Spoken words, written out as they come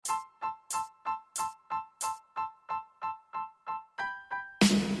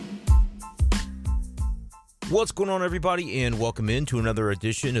What's going on, everybody, and welcome into another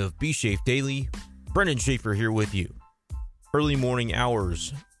edition of B Shafe Daily. Brendan Schaefer here with you. Early morning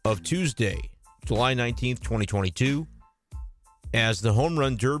hours of Tuesday, July 19th, 2022, as the Home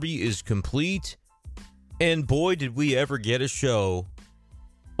Run Derby is complete. And boy, did we ever get a show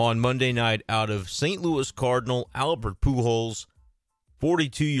on Monday night out of St. Louis Cardinal Albert Pujols,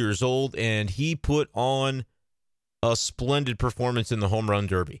 42 years old, and he put on a splendid performance in the Home Run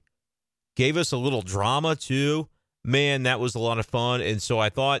Derby. Gave us a little drama, too. Man, that was a lot of fun. And so I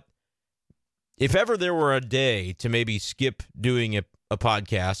thought, if ever there were a day to maybe skip doing a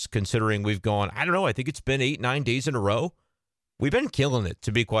podcast, considering we've gone, I don't know, I think it's been 8-9 days in a row. We've been killing it,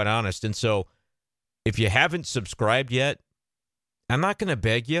 to be quite honest. And so if you haven't subscribed yet, I'm not going to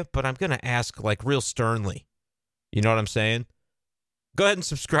beg you, but I'm going to ask like real sternly. You know what I'm saying? Go ahead and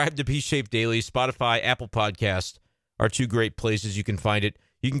subscribe to B Shape Daily. Spotify, Apple Podcast are two great places you can find it.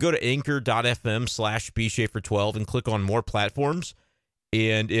 You can go to anchor.fm/bshafer12 and click on more platforms.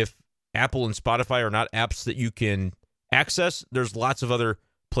 And if Apple and Spotify are not apps that you can access, there's lots of other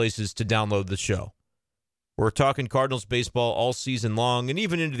places to download the show. We're talking Cardinals baseball all season long, and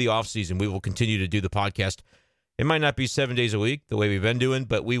even into the offseason, we will continue to do the podcast. It might not be 7 days a week the way we've been doing,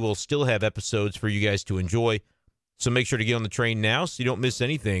 but we will still have episodes for you guys to enjoy. So make sure to get on the train now so you don't miss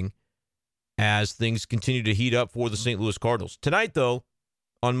anything as things continue to heat up for the St. Louis Cardinals. Tonight, though,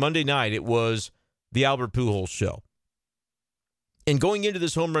 on Monday night, it was the Albert Pujols show. And going into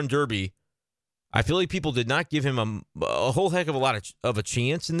this Home Run Derby, I feel like people did not give him a whole heck of a lot of a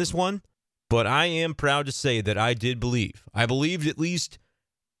chance in this one. But I am proud to say that I did believe. I believed at least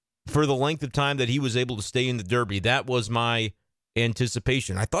for the length of time that he was able to stay in the Derby. That was my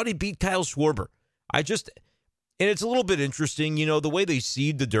anticipation. I thought he beat Kyle Schwarber. And it's a little bit interesting, you know, the way they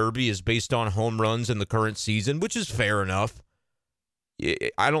seed the Derby is based on home runs in the current season, which is fair enough.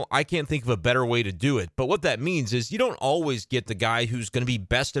 I can't think of a better way to do it. But what that means is you don't always get the guy who's going to be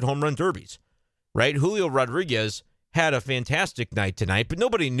best at home run derbies, right? Julio Rodriguez had a fantastic night tonight, but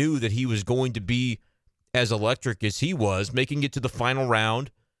nobody knew that he was going to be as electric as he was, making it to the final round,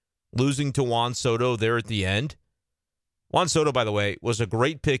 losing to Juan Soto there at the end. Juan Soto, by the way, was a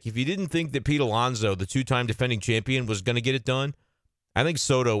great pick. If you didn't think that Pete Alonso, the two-time defending champion, was going to get it done, I think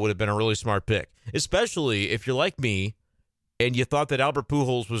Soto would have been a really smart pick, especially if you're like me and you thought that Albert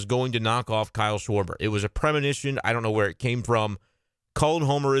Pujols was going to knock off Kyle Schwarber. It was a premonition. I don't know where it came from. Call it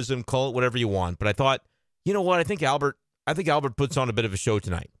homerism, call it whatever you want. But I thought, you know what? I think Albert puts on a bit of a show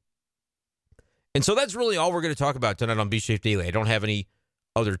tonight. And so that's really all we're going to talk about tonight on B Shape Daily. I don't have any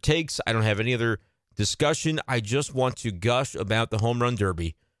other takes. I don't have any other discussion. I just want to gush about the Home Run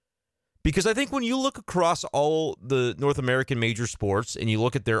Derby. Because I think when you look across all the North American major sports and you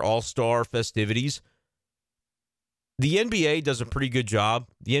look at their all-star festivities, the NBA does a pretty good job.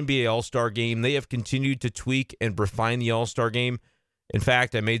 The NBA All-Star Game, they have continued to tweak and refine the All-Star Game. In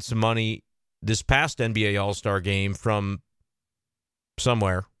fact, I made some money this past NBA All-Star Game from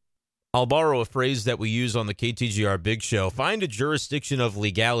somewhere. I'll borrow a phrase that we use on the KTGR Big Show. Find a jurisdiction of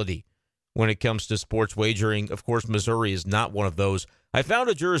legality when it comes to sports wagering. Of course, Missouri is not one of those. I found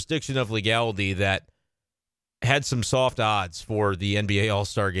a jurisdiction of legality that had some soft odds for the NBA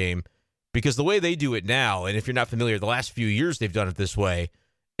All-Star Game because the way they do it now, and if you're not familiar, the last few years they've done it this way,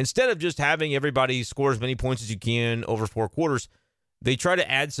 instead of just having everybody score as many points as you can over 4 quarters, they try to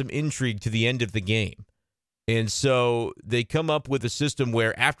add some intrigue to the end of the game. And so they come up with a system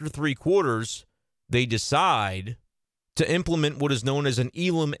where after 3 quarters, they decide to implement what is known as an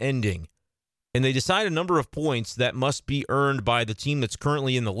Elam ending. And they decide a number of points that must be earned by the team that's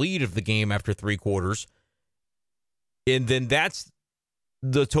currently in the lead of the game after 3 quarters. And then that's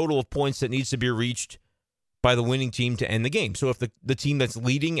the total of points that needs to be reached by the winning team to end the game. So if the team that's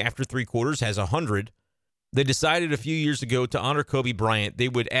leading after 3 quarters has 100, they decided a few years ago to honor Kobe Bryant. They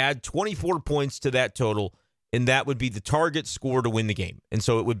would add 24 points to that total, and that would be the target score to win the game. And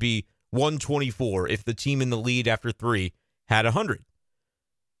so it would be 124 if the team in the lead after 3 had 100.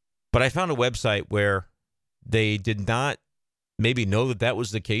 But I found a website where they did not maybe know that that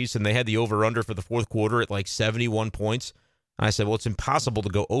was the case, and they had the over-under for the 4th quarter at like 71 points. And I said, well, it's impossible to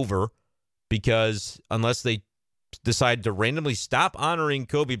go over because unless they decide to randomly stop honoring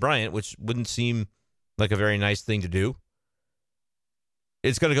Kobe Bryant, which wouldn't seem like a very nice thing to do,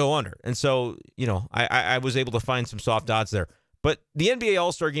 it's going to go under. And so, you know, I was able to find some soft odds there. But the NBA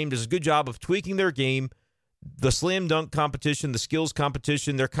All-Star Game does a good job of tweaking their game. The slam dunk competition, the skills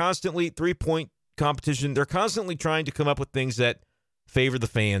competition, they're constantly, 3-point competition, they're constantly trying to come up with things that favor the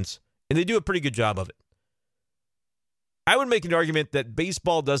fans, and they do a pretty good job of it. I would make an argument that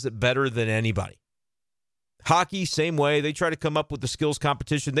baseball does it better than anybody. Hockey, same way. They try to come up with the skills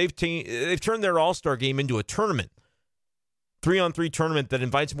competition. They've turned their all-star game into a tournament. 3-on-3 tournament that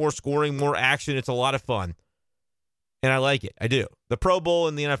invites more scoring, more action. It's a lot of fun. And I like it. I do. The Pro Bowl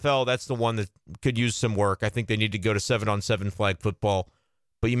in the NFL, that's the one that could use some work. I think they need to go to 7-on-7 flag football.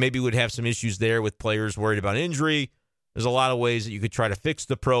 But you maybe would have some issues there with players worried about injury. There's a lot of ways that you could try to fix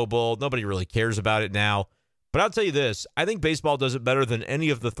the Pro Bowl. Nobody really cares about it now. But I'll tell you this. I think baseball does it better than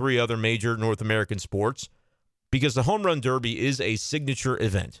any of the 3 other major North American sports because the Home Run Derby is a signature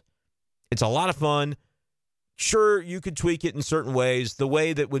event. It's a lot of fun. Sure, you could tweak it in certain ways. The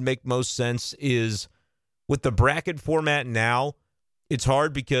way that would make most sense is with the bracket format now, it's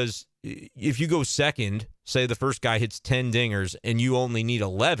hard because if you go second, say the first guy hits 10 dingers and you only need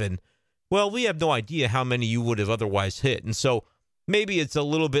 11, well, we have no idea how many you would have otherwise hit. And so maybe it's a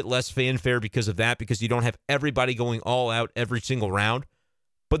little bit less fanfare because of that, because you don't have everybody going all out every single round.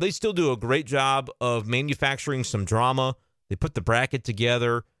 But they still do a great job of manufacturing some drama. They put the bracket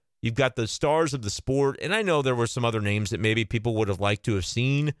together. You've got the stars of the sport. And I know there were some other names that maybe people would have liked to have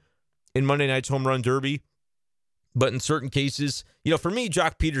seen in Monday night's Home Run Derby. But in certain cases, for me,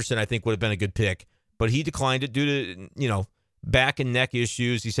 Jock Peterson, I think, would have been a good pick. But he declined it due to, back and neck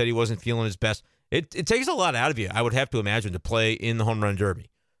issues. He said he wasn't feeling his best. It takes a lot out of you, I would have to imagine, to play in the Home Run Derby.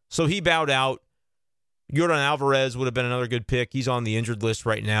 So he bowed out. Yordan Alvarez would have been another good pick. He's on the injured list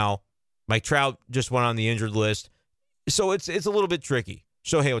right now. Mike Trout just went on the injured list. So it's a little bit tricky.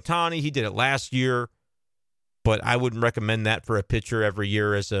 Shohei Ohtani, he did it last year, but I wouldn't recommend that for a pitcher every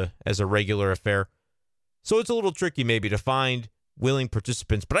year as a regular affair. So it's a little tricky maybe to find willing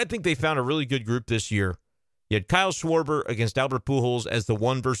participants, but I think they found a really good group this year. You had Kyle Schwarber against Albert Pujols as the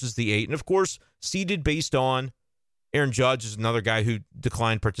 1 versus the 8, and of course, seeded based on Aaron Judge is another guy who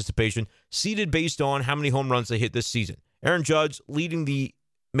declined participation, seeded based on how many home runs they hit this season. Aaron Judge leading the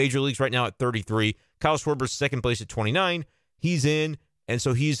major leagues right now at 33. Kyle Schwarber's second place at 29. He's in, and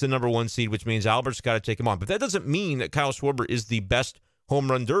so he's the number 1 seed, which means Albert's got to take him on. But that doesn't mean that Kyle Schwarber is the best Home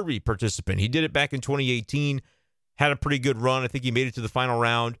Run Derby participant. He did it back in 2018, had a pretty good run. I think he made it to the final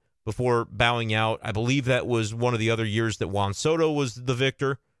round before bowing out. I believe that was one of the other years that Juan Soto was the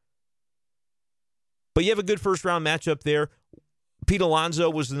victor. But you have a good first-round matchup there. Pete Alonso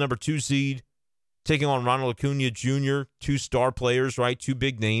was the number 2 seed, taking on Ronald Acuna Jr., 2 star players, right? 2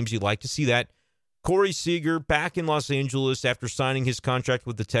 big names. You'd like to see that. Corey Seager back in Los Angeles after signing his contract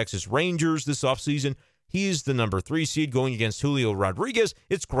with the Texas Rangers this offseason. He's the number 3 seed going against Julio Rodriguez.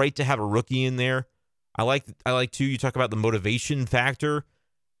 It's great to have a rookie in there. I like too, you talk about the motivation factor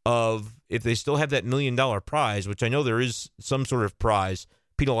of if they still have that $1 million prize, which I know there is some sort of prize.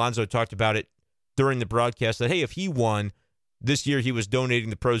 Pete Alonso talked about it during the broadcast that, hey, if he won this year, he was donating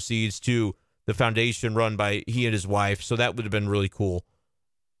the proceeds to the foundation run by he and his wife. So that would have been really cool.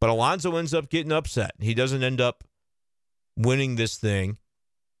 But Alonso ends up getting upset. He doesn't end up winning this thing.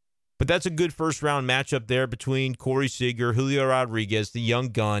 But that's a good first-round matchup there between Corey Seager, Julio Rodriguez, the young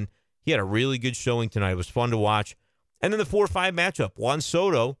gun. He had a really good showing tonight. It was fun to watch. And then the 4-5 matchup. Juan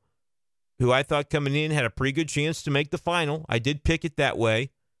Soto, who I thought coming in had a pretty good chance to make the final. I did pick it that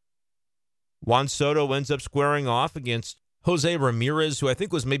way. Juan Soto ends up squaring off against Jose Ramirez, who I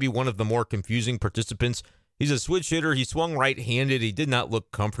think was maybe one of the more confusing participants. He's a switch hitter. He swung right-handed. He did not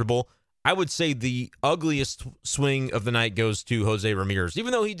look comfortable. I would say the ugliest swing of the night goes to Jose Ramirez,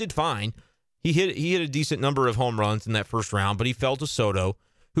 even though he did fine. He hit a decent number of home runs in that first round, but he fell to Soto,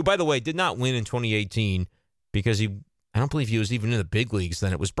 who, by the way, did not win in 2018 because I don't believe he was even in the big leagues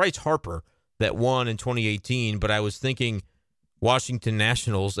then. It was Bryce Harper that won in 2018, but I was thinking Washington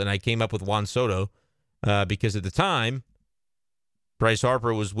Nationals, and I came up with Juan Soto because at the time, Bryce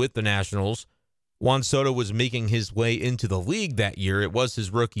Harper was with the Nationals. Juan Soto was making his way into the league that year. It was his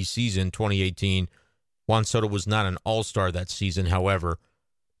rookie season, 2018. Juan Soto was not an all-star that season, however.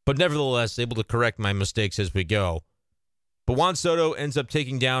 But nevertheless, able to correct my mistakes as we go. But Juan Soto ends up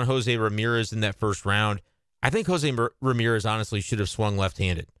taking down Jose Ramirez in that first round. I think Jose Ramirez honestly should have swung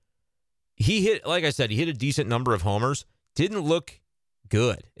left-handed. He hit, like I said, he hit a decent number of homers. Didn't look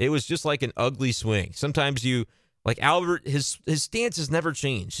good. It was just like an ugly swing. Sometimes like Albert, his stance has never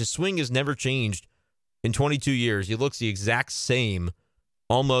changed. His swing has never changed in 22 years. He looks the exact same,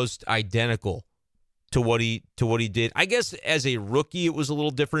 almost identical to what he did. I guess as a rookie, it was a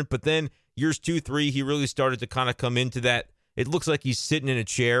little different, but then years 2, 3, he really started to kind of come into that. It looks like he's sitting in a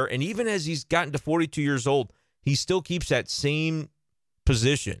chair, and even as he's gotten to 42 years old, he still keeps that same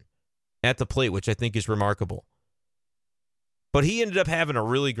position at the plate, which I think is remarkable. But he ended up having a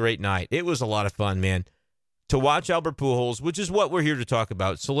really great night. It was a lot of fun, man, to watch Albert Pujols, which is what we're here to talk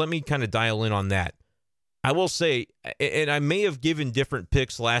about. So let me kind of dial in on that. I will say, and I may have given different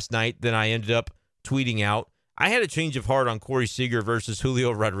picks last night than I ended up tweeting out. I had a change of heart on Corey Seager versus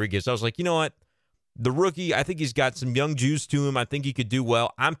Julio Rodriguez. I was like, you know what? The rookie, I think he's got some young juice to him. I think he could do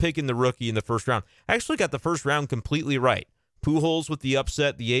well. I'm picking the rookie in the first round. I actually got the first round completely right. Pujols with the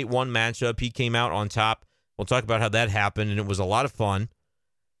upset, the 8-1 matchup. He came out on top. We'll talk about how that happened, and it was a lot of fun.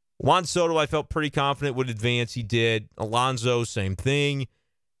 Juan Soto, I felt pretty confident would advance. He did. Alonso, same thing.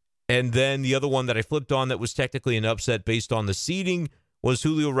 And then the other one that I flipped on that was technically an upset based on the seeding was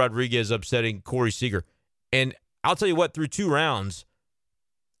Julio Rodriguez upsetting Corey Seager. And I'll tell you what, through 2 rounds,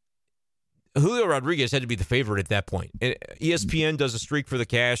 Julio Rodriguez had to be the favorite at that point. And ESPN does a Streak for the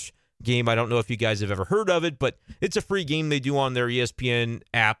Cash game. I don't know if you guys have ever heard of it, but it's a free game they do on their ESPN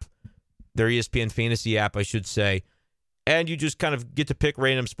app, their ESPN Fantasy app, I should say. And you just kind of get to pick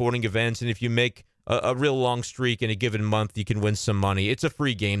random sporting events. And if you make a real long streak in a given month, you can win some money. It's a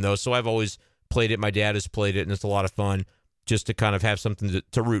free game, though, so I've always played it. My dad has played it, and it's a lot of fun just to kind of have something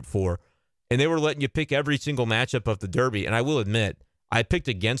to root for. And they were letting you pick every single matchup of the Derby. And I will admit, I picked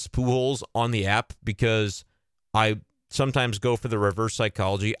against Pujols on the app because I sometimes go for the reverse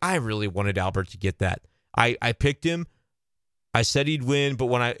psychology. I really wanted Albert to get that. I picked him. I said he'd win, but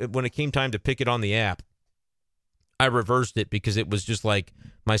when it came time to pick it on the app, I reversed it because it was just like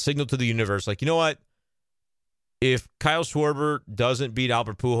my signal to the universe. Like, you know what? If Kyle Schwarber doesn't beat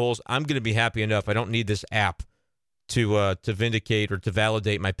Albert Pujols, I'm going to be happy enough. I don't need this app to vindicate or to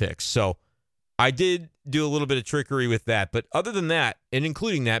validate my picks. So I did do a little bit of trickery with that. But other than that, and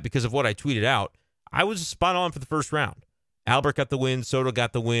including that because of what I tweeted out, I was spot on for the first round. Albert got the win. Soto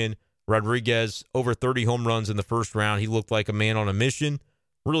got the win. Rodriguez, over 30 home runs in the first round. He looked like a man on a mission.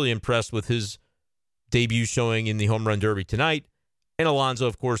 Really impressed with his debut showing in the Home Run Derby tonight. And Alonso,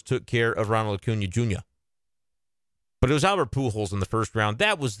 of course, took care of Ronald Acuna Jr. But it was Albert Pujols in the first round.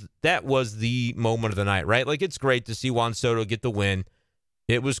 That was the moment of the night, right? Like, it's great to see Juan Soto get the win.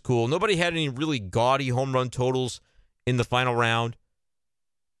 It was cool. Nobody had any really gaudy home run totals in the final round.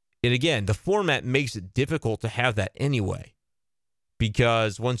 And again, the format makes it difficult to have that anyway.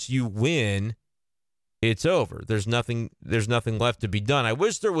 Because once you win, it's over. There's nothing left to be done. I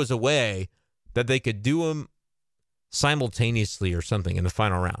wish there was a way that they could do them simultaneously or something in the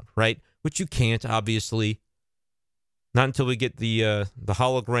final round, right? Which you can't, obviously. Not until we get the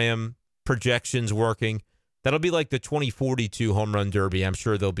hologram projections working. That'll be like the 2042 Home Run Derby. I'm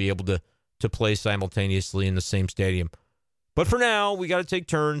sure they'll be able to play simultaneously in the same stadium. But for now, we got to take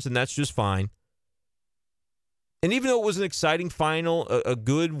turns, and that's just fine. And even though it was an exciting final, a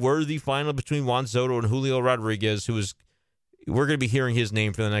good, worthy final between Juan Soto and Julio Rodriguez, we're going to be hearing his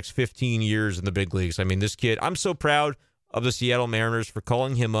name for the next 15 years in the big leagues. I mean, this kid, I'm so proud of the Seattle Mariners for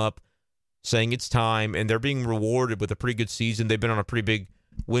calling him up, saying it's time, and they're being rewarded with a pretty good season. They've been on a pretty big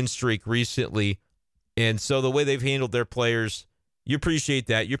win streak recently. And so the way they've handled their players, you appreciate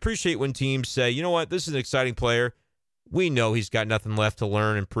that. You appreciate when teams say, you know what, this is an exciting player. We know he's got nothing left to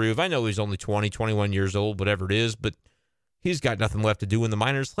learn and prove. I know he's only 20, 21 years old, whatever it is, but he's got nothing left to do in the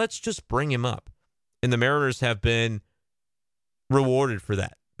minors. Let's just bring him up. And the Mariners have been rewarded for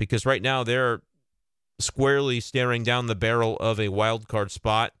that because right now they're squarely staring down the barrel of a wild card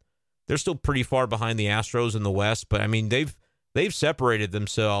spot. They're still pretty far behind the Astros in the West, but I mean, they've separated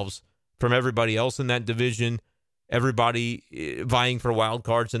themselves from everybody else in that division. Everybody vying for wild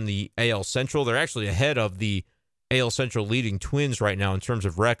cards in the AL Central. They're actually ahead of the AL Central leading Twins right now in terms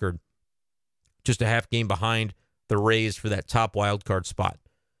of record, just a half game behind the Rays for that top wild card spot,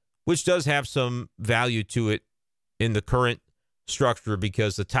 which does have some value to it in the current structure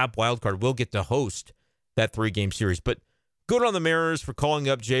because the top wild card will get to host that 3-game series. But good on the Mariners for calling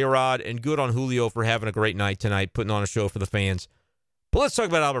up J-Rod, and good on Julio for having a great night tonight, putting on a show for the fans. But let's talk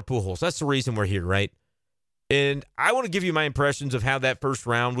about Albert Pujols. That's the reason we're here, right? And I want to give you my impressions of how that first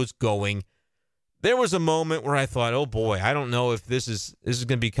round was going. There was a moment where I thought, oh boy, I don't know if this is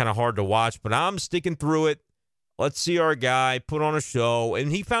going to be kind of hard to watch, but I'm sticking through it. Let's see our guy put on a show.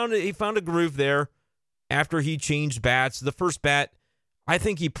 And he found a groove there after he changed bats. The first bat, I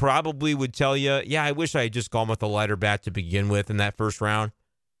think he probably would tell you, yeah, I wish I had just gone with a lighter bat to begin with in that first round.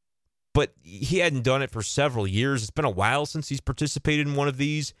 But he hadn't done it for several years. It's been a while since he's participated in one of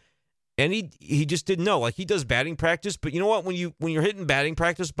these. And he just didn't know. Like, he does batting practice, but you know what? When you're hitting batting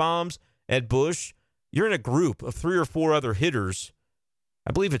practice bombs at Busch, you're in a group of 3 or 4 other hitters.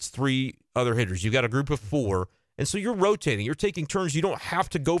 I believe it's 3 other hitters. You've got a group of 4. And so you're rotating. You're taking turns. You don't have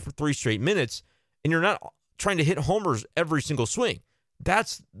to go for 3 straight minutes. And you're not trying to hit homers every single swing.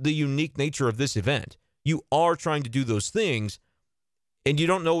 That's the unique nature of this event. You are trying to do those things, and you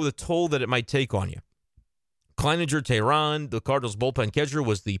don't know the toll that it might take on you. Cleninger Tehran, the Cardinals bullpen catcher,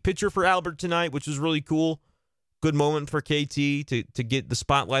 was the pitcher for Albert tonight, which was really cool. Good moment for KT to get the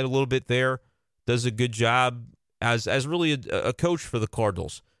spotlight a little bit there. does a good job as really a coach for the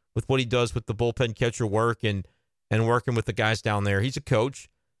Cardinals with what he does with the bullpen catcher work and working with the guys down there. He's a coach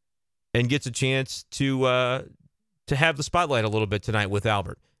and gets a chance to have the spotlight a little bit tonight with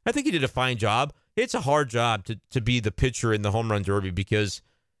Albert. I think he did a fine job. It's a hard job to be the pitcher in the home run derby because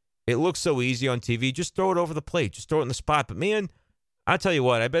it looks so easy on TV. Just throw it over the plate. Just throw it in the spot. But, man, I tell you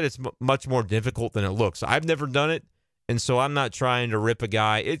what, I bet it's much more difficult than it looks. I've never done it, and so I'm not trying to rip a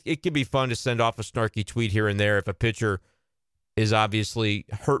guy. It can be fun to send off a snarky tweet here and there if a pitcher is obviously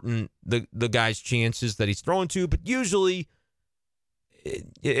hurting the guy's chances that he's throwing to, but usually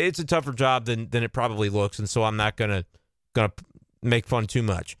it's a tougher job than it probably looks, and so I'm not gonna make fun too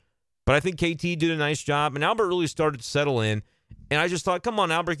much. But I think KT did a nice job, and Albert really started to settle in, and I just thought, come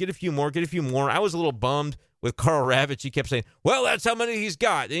on, Albert, get a few more. I was a little bummed with Karl Ravech. He kept saying, well, that's how many he's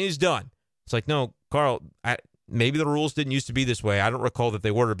got, and he's done. It's like, no, Karl, maybe the rules didn't used to be this way. I don't recall that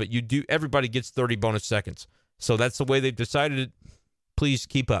they were, but you do. Everybody gets 30 bonus seconds. So that's the way they've decided it. Please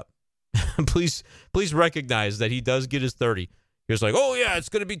keep up. please recognize that he does get his 30. He was like, oh, yeah, it's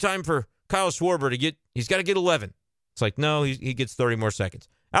going to be time for Kyle Schwarber he's got to get 11. It's like, no, he gets 30 more seconds.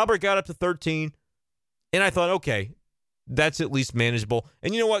 Albert got up to 13, and I thought, okay, that's at least manageable.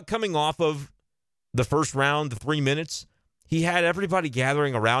 And you know what? Coming off of the first round, the 3 minutes, he had everybody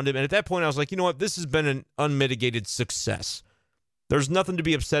gathering around him. And at that point, I was like, you know what? This has been an unmitigated success. There's nothing to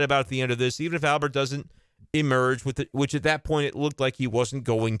be upset about at the end of this, even if Albert doesn't emerge with it, which at that point it looked like he wasn't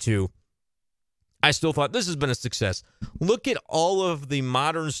going to. I still thought this has been a success. Look at all of the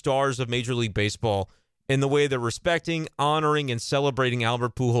modern stars of Major League Baseball and the way they're respecting, honoring, and celebrating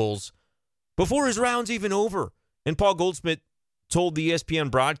Albert Pujols before his round's even over. And Paul Goldschmidt told the ESPN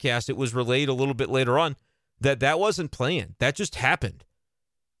broadcast, it was relayed a little bit later on, that wasn't planned. That just happened.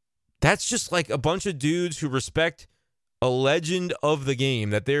 That's just like a bunch of dudes who respect a legend of the game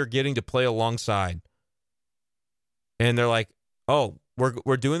that they're getting to play alongside. And they're like, oh,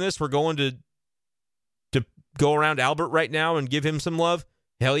 we're doing this? We're going to go around Albert right now and give him some love?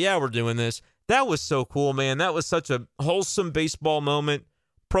 Hell yeah, we're doing this. That was so cool, man. That was such a wholesome baseball moment,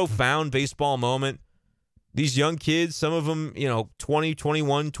 profound baseball moment. These young kids, some of them, 20,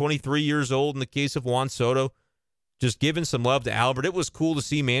 21, 23 years old in the case of Juan Soto, just giving some love to Albert. It was cool to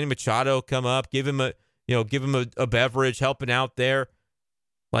see Manny Machado come up, give him a beverage, helping out there.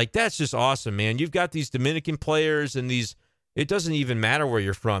 Like, that's just awesome, man. You've got these Dominican players and it doesn't even matter where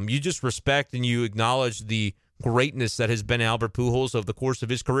you're from. You just respect and you acknowledge the greatness that has been Albert Pujols over the course of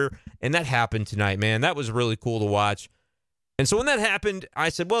his career. And that happened tonight, man. That was really cool to watch. And so when that happened, I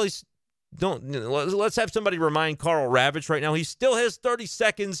said, well, let's have somebody remind Karl Ravech right now. He still has 30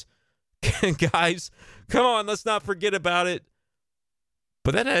 seconds. Guys, come on, let's not forget about it.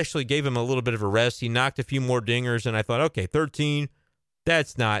 But that actually gave him a little bit of a rest. He knocked a few more dingers, and I thought, okay, 13,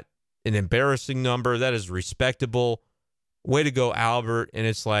 that's not an embarrassing number. That is respectable. Way to go, Albert. And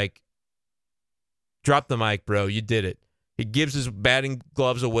it's like, drop the mic, bro. You did it. He gives his batting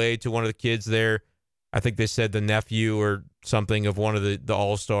gloves away to one of the kids there. I think they said the nephew or something of one of the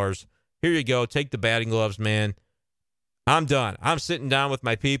All-Stars. Here you go. Take the batting gloves, man. I'm done. I'm sitting down with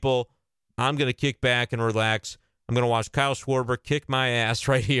my people. I'm going to kick back and relax. I'm going to watch Kyle Schwarber kick my ass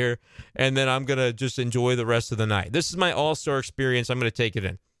right here, and then I'm going to just enjoy the rest of the night. This is my All-Star experience. I'm going to take it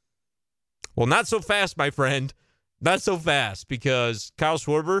in. Well, not so fast, my friend. Not so fast, because Kyle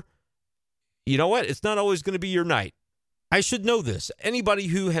Schwarber, you know what? It's not always going to be your night. I should know this. Anybody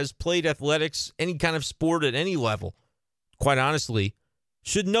who has played athletics, any kind of sport at any level, quite honestly,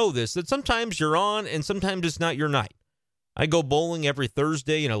 should know this, that sometimes you're on and sometimes it's not your night. I go bowling every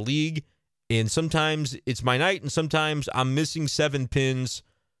Thursday in a league, and sometimes it's my night, and sometimes I'm missing 7 pins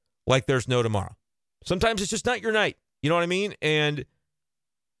like there's no tomorrow. Sometimes it's just not your night. You know what I mean? And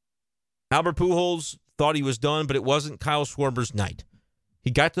Albert Pujols thought he was done, but it wasn't Kyle Schwarber's night. He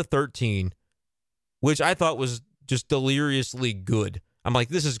got to 13, which I thought was just deliriously good. I'm like,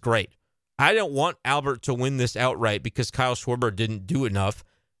 this is great. I don't want Albert to win this outright because Kyle Schwarber didn't do enough.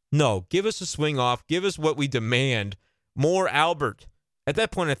 No, give us a swing off. Give us what we demand. More Albert. At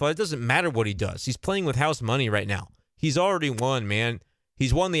that point, I thought it doesn't matter what he does. He's playing with house money right now. He's already won, man.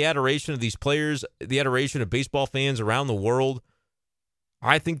 He's won the adoration of these players, the adoration of baseball fans around the world.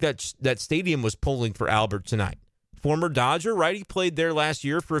 I think that stadium was pulling for Albert tonight. Former Dodger, right? He played there last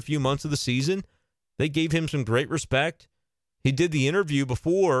year for a few months of the season. They gave him some great respect. He did the interview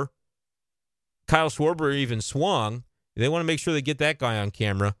before Kyle Schwarber even swung. They want to make sure they get that guy on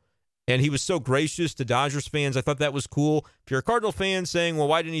camera. And he was so gracious to Dodgers fans. I thought that was cool. If you're a Cardinal fan saying, well,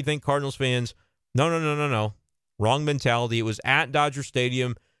 why didn't he thank Cardinals fans? No. Wrong mentality. It was at Dodger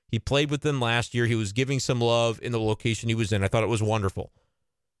Stadium. He played with them last year. He was giving some love in the location he was in. I thought it was wonderful.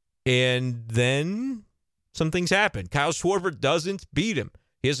 And then some things happen. Kyle Schwarber doesn't beat him.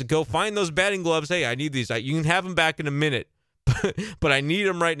 He has to go find those batting gloves. Hey, I need these. You can have them back in a minute, but I need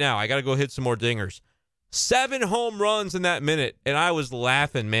them right now. I got to go hit some more dingers. 7 home runs in that minute, and I was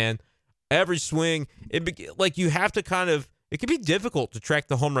laughing, man. Every swing, you have to kind of, it can be difficult to track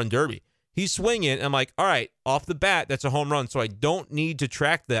the home run derby. He's swinging, and I'm like, all right, off the bat, that's a home run, so I don't need to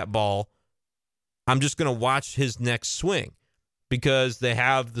track that ball. I'm just going to watch his next swing because they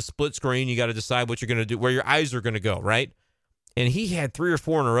have the split screen. You got to decide what you're going to do, where your eyes are going to go, right? And he had 3 or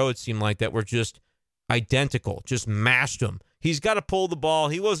 4 in a row, it seemed like, that were just identical, just mashed him. He's got to pull the ball.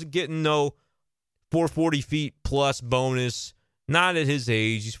 He wasn't getting no 440 feet plus bonus, not at his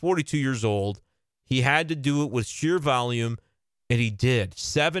age. He's 42 years old. He had to do it with sheer volume, and he did.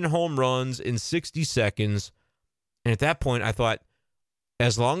 7 home runs in 60 seconds. And at that point, I thought,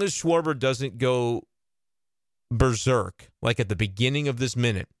 as long as Schwarber doesn't go berserk, like at the beginning of this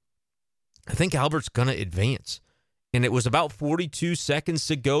minute, I think Albert's going to advance. And it was about 42 seconds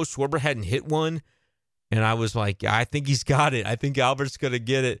to go. Schwarber hadn't hit one. And I was like, I think he's got it. I think Albert's going to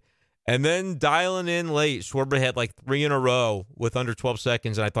get it. And then dialing in late, Schwarber had like 3 in a row with under 12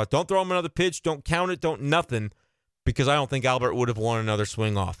 seconds. And I thought, don't throw him another pitch. Don't count it. Don't nothing. Because I don't think Albert would have won another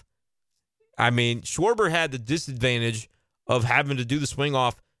swing off. I mean, Schwarber had the disadvantage of having to do the swing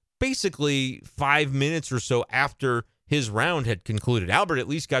off basically 5 minutes or so after his round had concluded. Albert at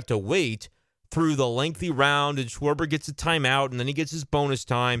least got to wait through the lengthy round, and Schwarber gets a timeout, and then he gets his bonus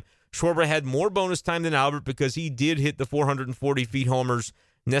time. Schwarber had more bonus time than Albert because he did hit the 440 feet homers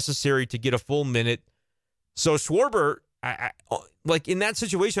necessary to get a full minute. So Schwarber, like in that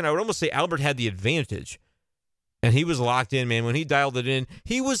situation, I would almost say Albert had the advantage. And he was locked in, man. When he dialed it in,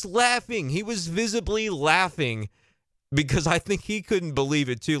 he was laughing. He was visibly laughing because I think he couldn't believe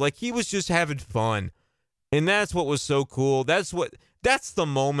it too. Like he was just having fun. And that's what was so cool. That's the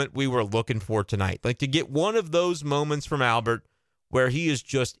moment we were looking for tonight. Like to get one of those moments from Albert where he is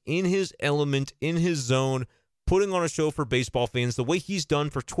just in his element, in his zone, putting on a show for baseball fans the way he's done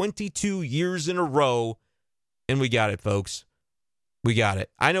for 22 years in a row. And we got it, folks. We got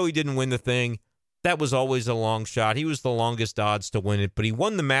it. I know he didn't win the thing. That was always a long shot. He was the longest odds to win it, but he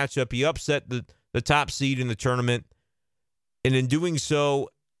won the matchup. He upset the top seed in the tournament. And in doing so,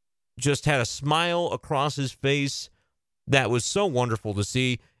 just had a smile across his face that was so wonderful to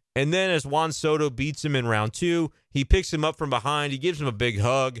see. And then as Juan Soto beats him in round 2, he picks him up from behind. He gives him a big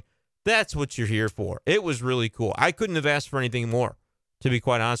hug. That's what you're here for. It was really cool. I couldn't have asked for anything more, to be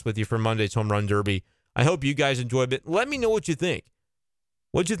quite honest with you, for Monday's Home Run Derby. I hope you guys enjoyed it. Let me know what you think.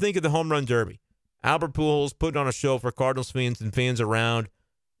 What'd you think of the Home Run Derby? Albert Pujols putting on a show for Cardinals fans and fans around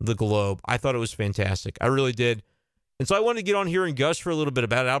the globe. I thought it was fantastic. I really did. And so I wanted to get on here and gush for a little bit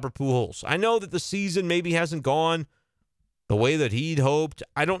about Albert Pujols. I know that the season maybe hasn't gone the way that he'd hoped.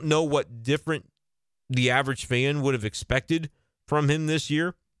 I don't know what different the average fan would have expected from him this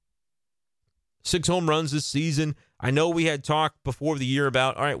year. 6 home runs this season. I know we had talked before the year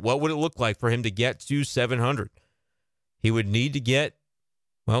about, all right, what would it look like for him to get to 700? He would need to get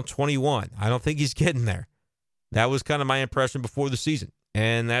 21. I don't think he's getting there. That was kind of my impression before the season,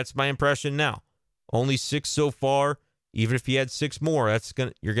 and that's my impression now. Only 6 so far. Even if he had 6 more,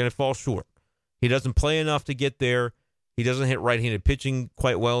 you're going to fall short. He doesn't play enough to get there. He doesn't hit right-handed pitching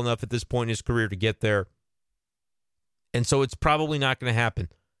quite well enough at this point in his career to get there. And so it's probably not going to happen.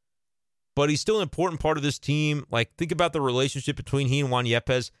 But he's still an important part of this team. Like, think about the relationship between he and Juan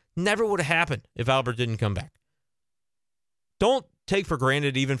Yepez. Never would have happened if Albert didn't come back. Don't take for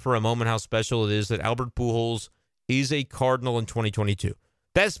granted even for a moment how special it is that Albert Pujols is a Cardinal in 2022.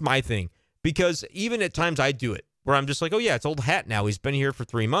 That's my thing. Because even at times I do it, where I'm just like, oh yeah, it's old hat now. He's been here for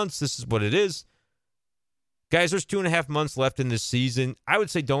 3 months. This is what it is. Guys, there's 2.5 months left in this season. I would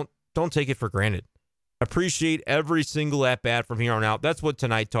say don't take it for granted. Appreciate every single at-bat from here on out. That's what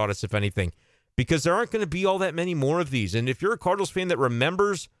tonight taught us, if anything. Because there aren't going to be all that many more of these. And if you're a Cardinals fan that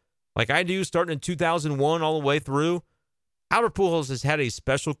remembers, like I do, starting in 2001 all the way through, Albert Pujols has had a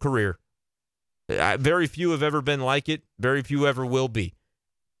special career. Very few have ever been like it. Very few ever will be.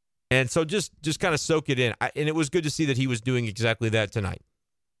 And so just kind of soak it in. And it was good to see that he was doing exactly that tonight.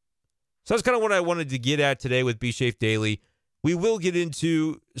 So that's kind of what I wanted to get at today with B-Shape Daily. We will get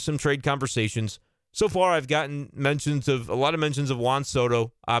into some trade conversations. So far, I've gotten a lot of mentions of Juan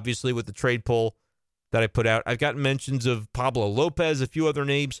Soto, obviously, with the trade poll that I put out. I've gotten mentions of Pablo Lopez, a few other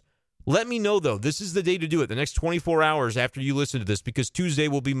names. Let me know, though. This is the day to do it, the next 24 hours after you listen to this, because Tuesday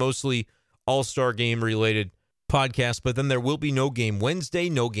will be mostly All-Star Game-related podcast, but then there will be no game Wednesday,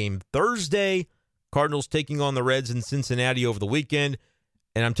 no game Thursday. Cardinals taking on the Reds in Cincinnati over the weekend.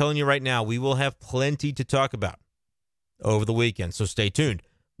 And I'm telling you right now, we will have plenty to talk about over the weekend, so stay tuned.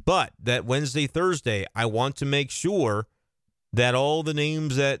 But that Wednesday, Thursday, I want to make sure that all the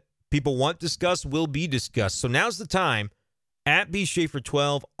names that people want discussed will be discussed. So now's the time. At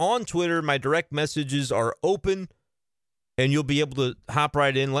bschaefer12 on Twitter, my direct messages are open, and you'll be able to hop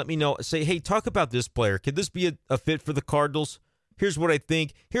right in. Let me know. Say, hey, talk about this player. Could this be a fit for the Cardinals? Here's what I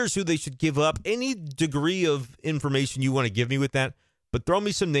think. Here's who they should give up. Any degree of information you want to give me with that, but throw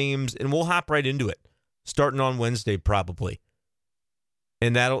me some names, and we'll hop right into it, starting on Wednesday probably.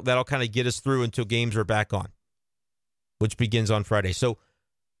 And that'll kind of get us through until games are back on, which begins on Friday. So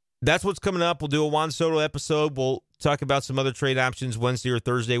that's what's coming up. We'll do a Juan Soto episode. We'll talk about some other trade options Wednesday or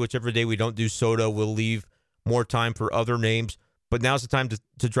Thursday. Whichever day we don't do Soto, we'll leave more time for other names. But now's the time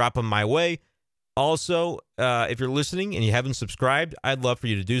to drop them my way. Also, if you're listening and you haven't subscribed, I'd love for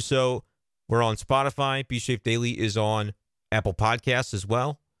you to do so. We're on Spotify. B-Shape Daily is on Apple Podcasts as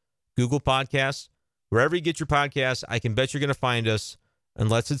well, Google Podcasts. Wherever you get your podcasts, I can bet you're going to find us,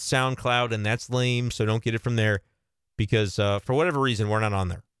 unless it's SoundCloud, and that's lame, so don't get it from there, because for whatever reason, we're not on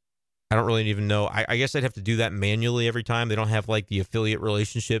there. I don't really even know. I guess I'd have to do that manually every time. They don't have like the affiliate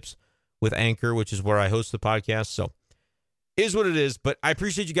relationships with Anchor, which is where I host the podcast. So is what it is. But I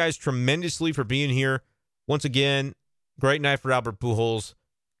appreciate you guys tremendously for being here. Once again, great night for Albert Pujols.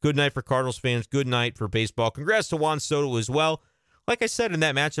 Good night for Cardinals fans. Good night for baseball. Congrats to Juan Soto as well. Like I said, in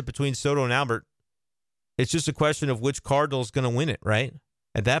that matchup between Soto and Albert, it's just a question of which Cardinal is going to win it, right?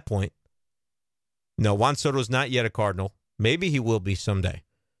 At that point. No, Juan Soto is not yet a Cardinal. Maybe he will be someday.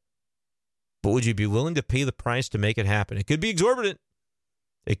 But would you be willing to pay the price to make it happen? It could be exorbitant.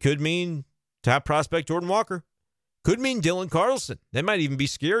 It could mean top prospect Jordan Walker. Could mean Dylan Carlson. That might even be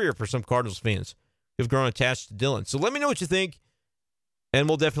scarier for some Cardinals fans who've grown attached to Dylan. So let me know what you think, and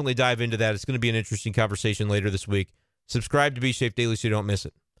we'll definitely dive into that. It's going to be an interesting conversation later this week. Subscribe to B-Shape Daily so you don't miss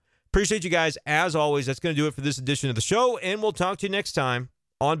it. Appreciate you guys. As always, that's going to do it for this edition of the show, and we'll talk to you next time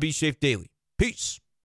on B-Shape Daily. Peace.